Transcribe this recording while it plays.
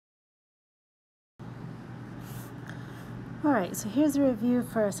All right, so here's a review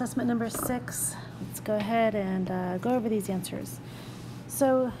for assessment number 6. Let's go ahead and go over these answers.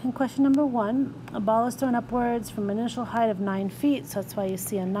 So in question number 1, a ball is thrown upwards from an initial height of 9 feet, so that's why you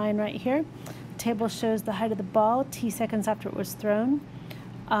see a 9 right here. The table shows the height of the ball t seconds after it was thrown.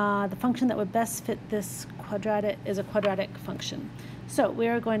 The function that would best fit this quadratic is a quadratic function. So we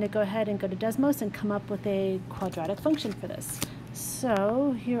are going to go ahead and go to Desmos and come up with a quadratic function for this.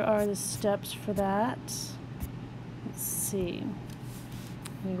 So here are the steps for that. Let's see.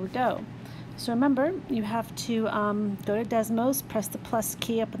 Here we go. So remember, you have to go to Desmos, press the plus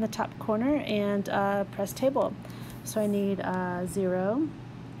key up in the top corner, and press table. So I need 0,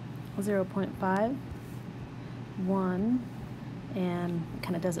 0.5, 1, and it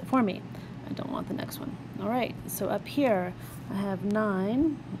kind of does it for me. I don't want the next one. All right, so up here I have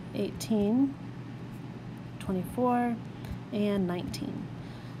 9, 18, 24, and 19.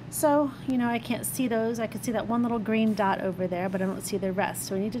 So, I can't see those. I can see that one little green dot over there, but I don't see the rest.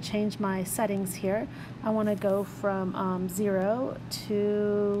 So I need to change my settings here. I want to go from 0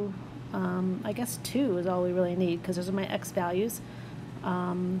 to, I guess 2 is all we really need, because those are my x values.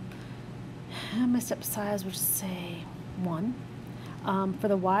 And my step size, we'll just say 1. For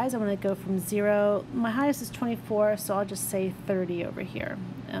the y's, I want to go from 0. My highest is 24, so I'll just say 30 over here.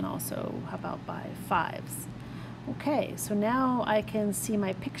 And also, how about by 5s? Okay, so now I can see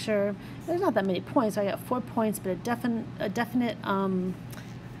my picture. There's not that many points. So I got 4 points, but a definite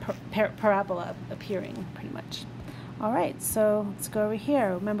parabola appearing, pretty much. All right, so let's go over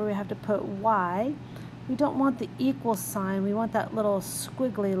here. Remember, we have to put y. We don't want the equal sign. We want that little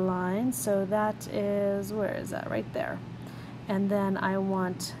squiggly line. So that is, where is that? Right there. And then I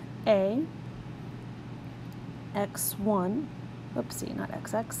want a, x1, oopsie, not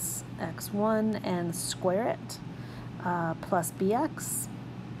xx, x1, and square it, plus bx,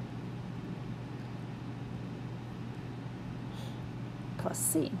 plus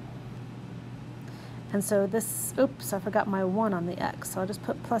c. And so this, oops, I forgot my 1 on the x, so I'll just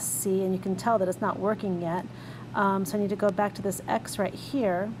put plus c, and you can tell that it's not working yet. So I need to go back to this x right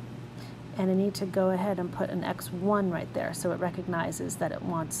here, and I need to go ahead and put an x1 right there, so it recognizes that it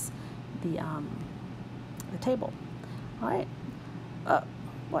wants the table. All right.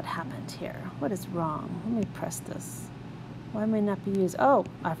 What happened here? What is wrong? Let me press this. Why may not be used? Oh,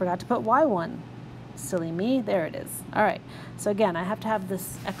 I forgot to put y1. Silly me. There it is. All right. So again, I have to have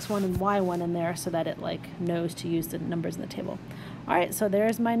this x1 and y1 in there so that it knows to use the numbers in the table. All right. So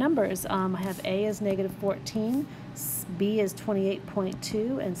there's my numbers. I have a is -14, b is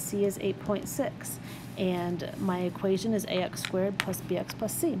 28.2, and c is 8.6. And my equation is ax squared plus bx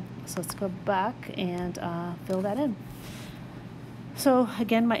plus c. So let's go back and fill that in. So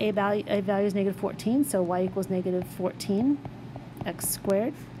again, my a value is -14, so y equals -14 x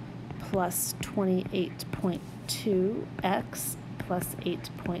squared plus 28.2 x plus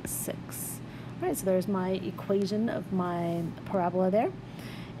 8.6. All right, so there's my equation of my parabola there.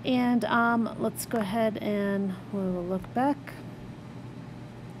 And let's go ahead and we'll look back.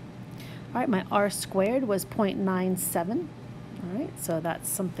 All right, my r squared was 0.97. All right, so that's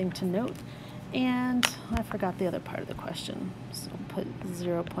something to note. And I forgot the other part of the question, so put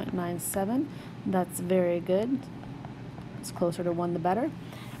 0.97. That's very good. It's closer to 1, the better.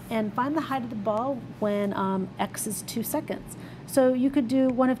 And find the height of the ball when x is 2 seconds. So you could do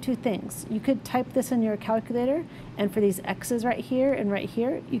one of two things. You could type this in your calculator, and for these x's right here and right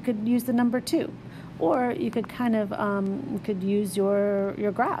here, you could use the number 2. Or you could kind of use your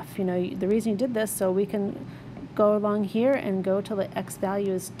graph. The reason you did this, so we can go along here and go till the x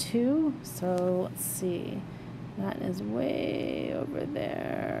value is 2. So let's see, that is way over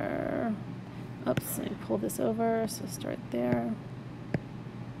there. Oops, let me pull this over, so start there.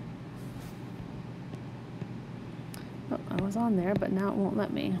 Oh, I was on there, but now it won't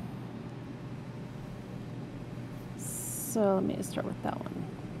let me. So let me start with that one.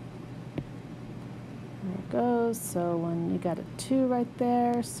 There it goes. So when you got a 2 right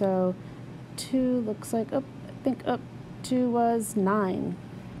there, so 2 looks like, oh, I think 2 was 9.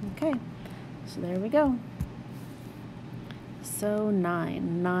 Okay, so there we go. So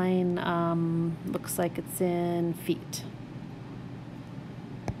 9 looks like it's in feet.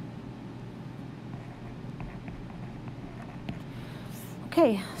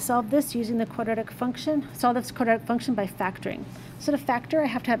 Okay, solve this using the quadratic function. Solve this quadratic function by factoring. So to factor, I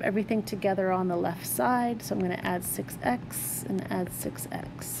have to have everything together on the left side. So I'm going to add 6x and add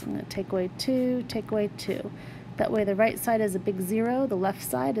 6x. I'm going to take away 2, take away 2. That way the right side is a big 0. The left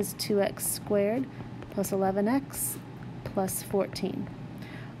side is 2x squared plus 11x plus 14.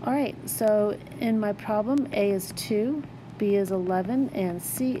 All right, so in my problem, A is 2, B is 11, and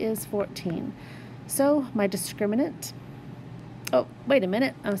C is 14. So my discriminant Oh, wait a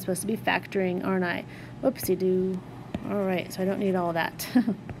minute. I'm supposed to be factoring, aren't I? Whoopsie-doo. All right, so I don't need all that.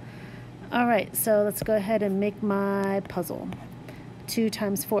 All right, so let's go ahead and make my puzzle. 2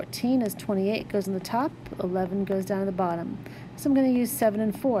 times 14 is 28, goes on the top, 11 goes down to the bottom. So I'm going to use 7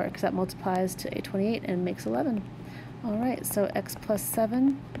 and 4 because that multiplies to a 28 and makes 11. All right, so x plus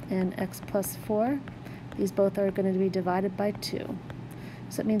 7 and x plus 4, these both are going to be divided by 2.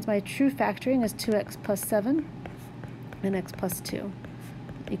 So that means my true factoring is 2x plus 7 and x plus 2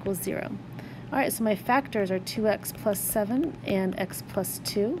 equals 0. All right, so my factors are 2x plus 7 and x plus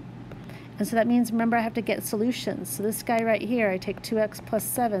 2. And so that means, remember, I have to get solutions. So this guy right here, I take 2x plus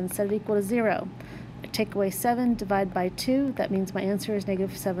 7, set it equal to 0. I take away 7, divide by 2. That means my answer is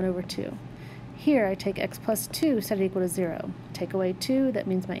negative 7 over 2. Here, I take x plus 2, set it equal to 0. Take away 2, that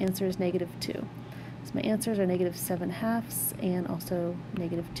means my answer is negative 2. So my answers are negative 7/2 and also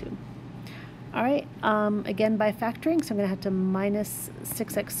negative 2. All right, again by factoring, so I'm going to have to minus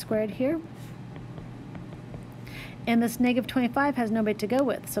 6x squared here. And this negative 25 has nobody to go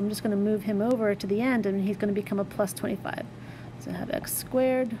with, so I'm just going to move him over to the end, and he's going to become a plus 25. So I have x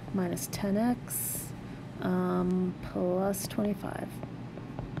squared minus 10x plus 25.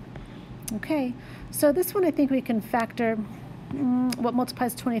 Okay, so this one I think we can factor what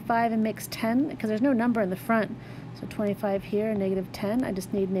multiplies 25 and makes 10, because there's no number in the front. So 25 here, negative 10, I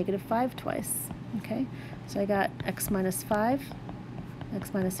just need negative 5 twice. Okay, so I got x minus 5,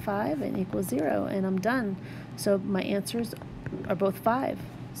 and equals 0, and I'm done. So my answers are both 5.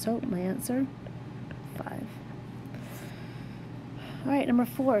 So my answer, 5. All right, number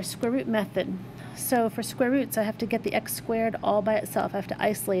 4, square root method. So for square roots, I have to get the x squared all by itself. I have to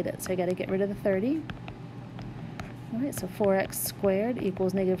isolate it, so I got to get rid of the 30. All right, so 4x squared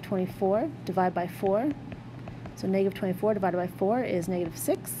equals negative 24, divide by 4. So negative 24 divided by 4 is negative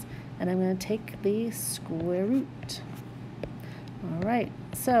 6, and I'm going to take the square root. All right,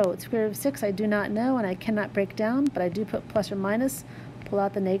 so square root of 6 I do not know, and I cannot break down, but I do put plus or minus, pull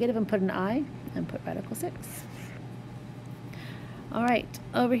out the negative and put an I, and put radical 6. All right,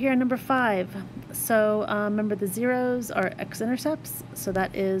 over here number 5. So remember the zeros are x-intercepts, so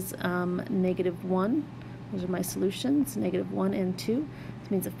that is negative 1. Those are my solutions, negative 1 and 2.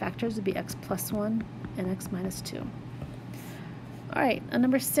 This means the factors would be x plus 1 and x minus 2. All right,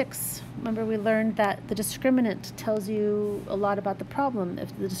 number 6. Remember we learned that the discriminant tells you a lot about the problem.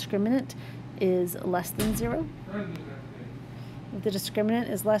 If the discriminant is less than 0, if the discriminant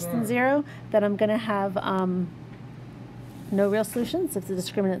is less than 0, then I'm going to have no real solutions. If the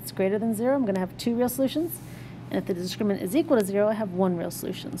discriminant is greater than 0, I'm going to have 2 real solutions. And if the discriminant is equal to 0, I have 1 real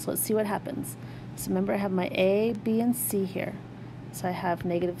solution. So let's see what happens. So remember I have my a, b, and c here. So I have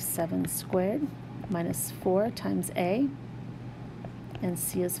negative 7 squared minus 4 times a, and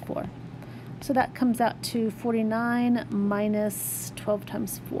c is 4. So that comes out to 49 minus 12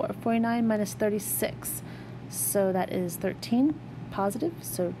 times 4. 49 minus 36. So that is 13 positive,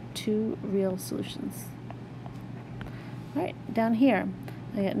 so 2 real solutions. All right, down here,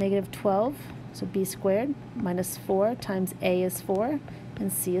 I got negative 12, so b squared minus 4 times a is 4,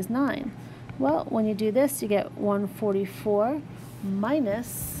 and c is 9. Well, when you do this, you get 144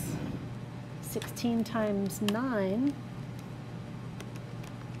 minus 16 times 9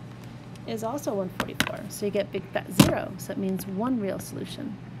 is also 144. So you get big fat 0, so that means 1 real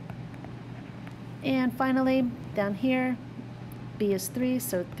solution. And finally, down here, b is 3,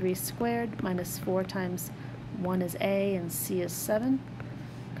 so 3 squared minus 4 times 1 is a, and c is 7,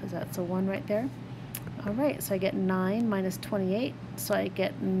 because that's a 1 right there. All right, so I get 9 minus 28, so I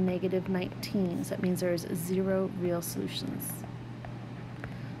get negative 19. So that means there's 0 real solutions.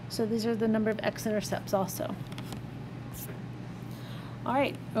 So these are the number of x-intercepts also. All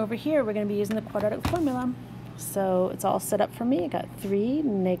right, over here we're going to be using the quadratic formula. So it's all set up for me. I got 3,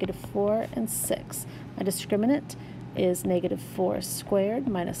 negative 4, and 6. My discriminant is negative 4 squared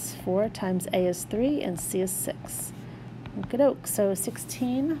minus 4 times a is 3, and c is 6. Okey-doke, so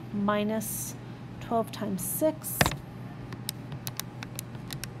 16 minus 12 times 6,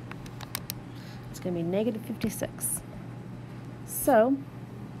 it's going to be negative 56. So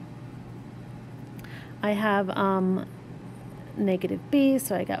I have negative b,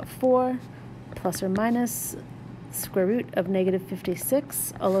 so I got 4 plus or minus square root of negative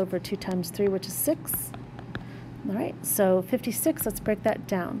 56 all over 2 times 3, which is 6. All right, so 56, let's break that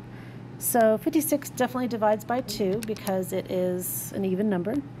down. So 56 definitely divides by 2 because it is an even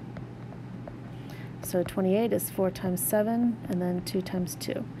number. So 28 is 4 times 7, and then 2 times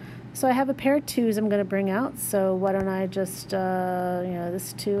 2. So I have a pair of 2's I'm going to bring out, so why don't I just,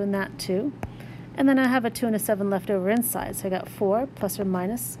 this 2 and that 2. And then I have a 2 and a 7 left over inside, so I got 4 plus or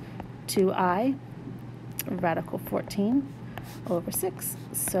minus 2i, radical 14, all over 6.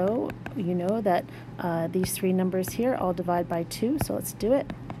 So you know that these three numbers here all divide by 2, so let's do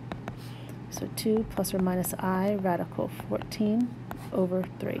it. So 2 plus or minus I radical 14 over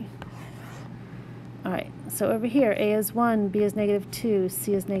 3. All right, so over here, A is 1, B is negative 2,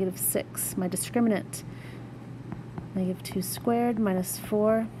 C is negative 6. My discriminant, negative 2 squared minus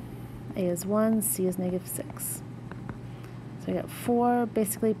 4. A is 1, C is negative 6. So I got 4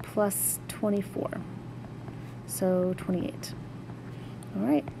 basically plus 24. So 28. All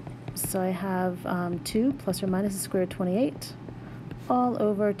right, so I have 2 plus or minus the square root of 28 all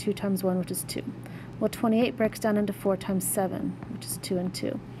over 2 times 1, which is 2. Well, 28 breaks down into 4 times 7, which is 2 and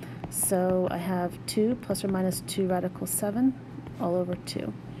 2. So I have 2 plus or minus 2 radical 7 all over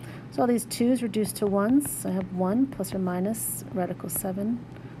 2. So all these 2's reduced to 1's. So I have 1 plus or minus radical 7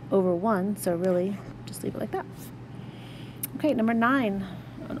 over 1. So really, just leave it like that. Okay, number 9,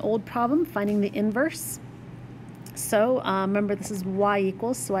 an old problem, finding the inverse. So remember, this is y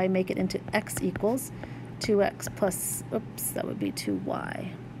equals, so I make it into x equals 2x plus, oops, that would be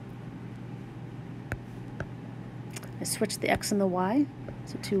 2y. I switch the x and the y.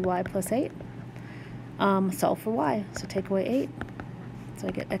 So 2y plus 8. Solve for y. So take away 8. So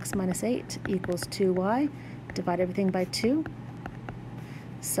I get x minus 8 equals 2y. Divide everything by 2.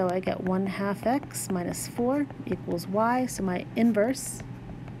 So I get 1/2 x minus 4 equals y. So my inverse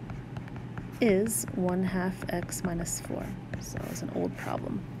is 1/2 x minus 4. So it's an old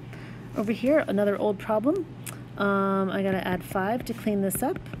problem. Over here, another old problem. I got to add 5 to clean this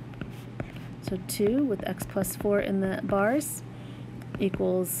up. So 2 with x plus 4 in the bars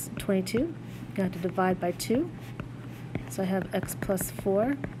equals 22. I'm going to have to divide by 2. So I have x plus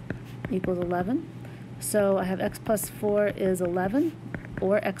 4 equals 11. So I have x plus 4 is 11,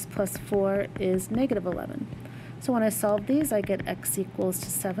 or x plus 4 is negative 11. So when I solve these, I get x equals to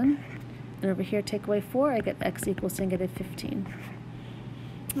 7. And over here, take away 4, I get x equals to negative 15.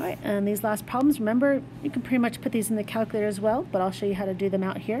 All right, and these last problems, remember, you can pretty much put these in the calculator as well, but I'll show you how to do them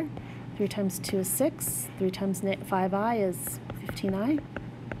out here. 3 times 2 is 6. 3 times 5i is 15i.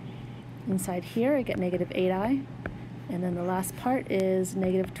 Inside here, I get negative 8i. And then the last part is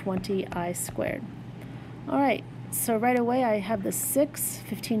negative 20i squared. All right, so right away I have the 6,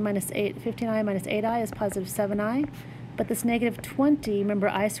 15 minus 8, 15i minus 8i is positive 7i. But this negative 20, remember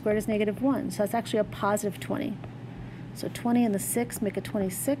I squared is negative 1, so that's actually a positive 20. So 20 and the 6 make a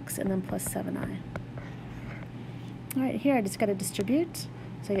 26, and then plus 7i. All right, here I just got to distribute.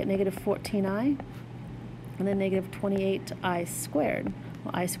 So I get negative 14i, and then negative 28i squared.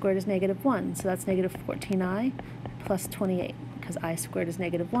 Well, I squared is negative 1, so that's negative 14i plus 28, because I squared is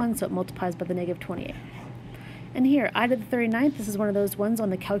negative 1, so it multiplies by the negative 28. And here, I to the 39th, this is one of those ones on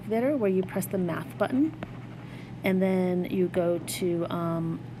the calculator where you press the math button, and then you go to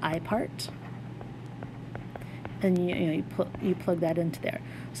I part, and you plug that into there.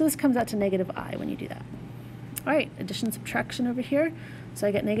 So this comes out to negative I when you do that. All right, addition, subtraction over here. So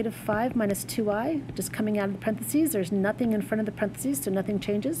I get negative 5 minus 2i, just coming out of the parentheses. There's nothing in front of the parentheses, so nothing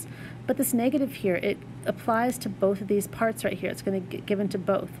changes. But this negative here, it applies to both of these parts right here. It's going to get given to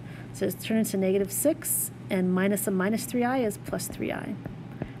both. So it's turned into negative 6, and minus a minus 3i is plus 3i.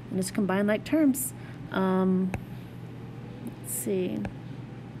 And just combine like terms. Let's see.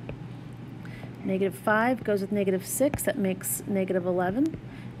 Negative 5 goes with negative 6. That makes negative 11.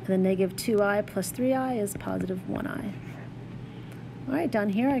 And then negative 2i plus 3i is positive 1i. All right, down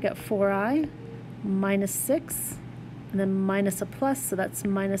here I got 4i minus 6, and then minus a plus, so that's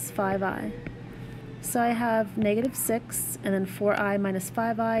minus 5i. So I have negative 6, and then 4i minus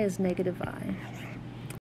 5i is negative I.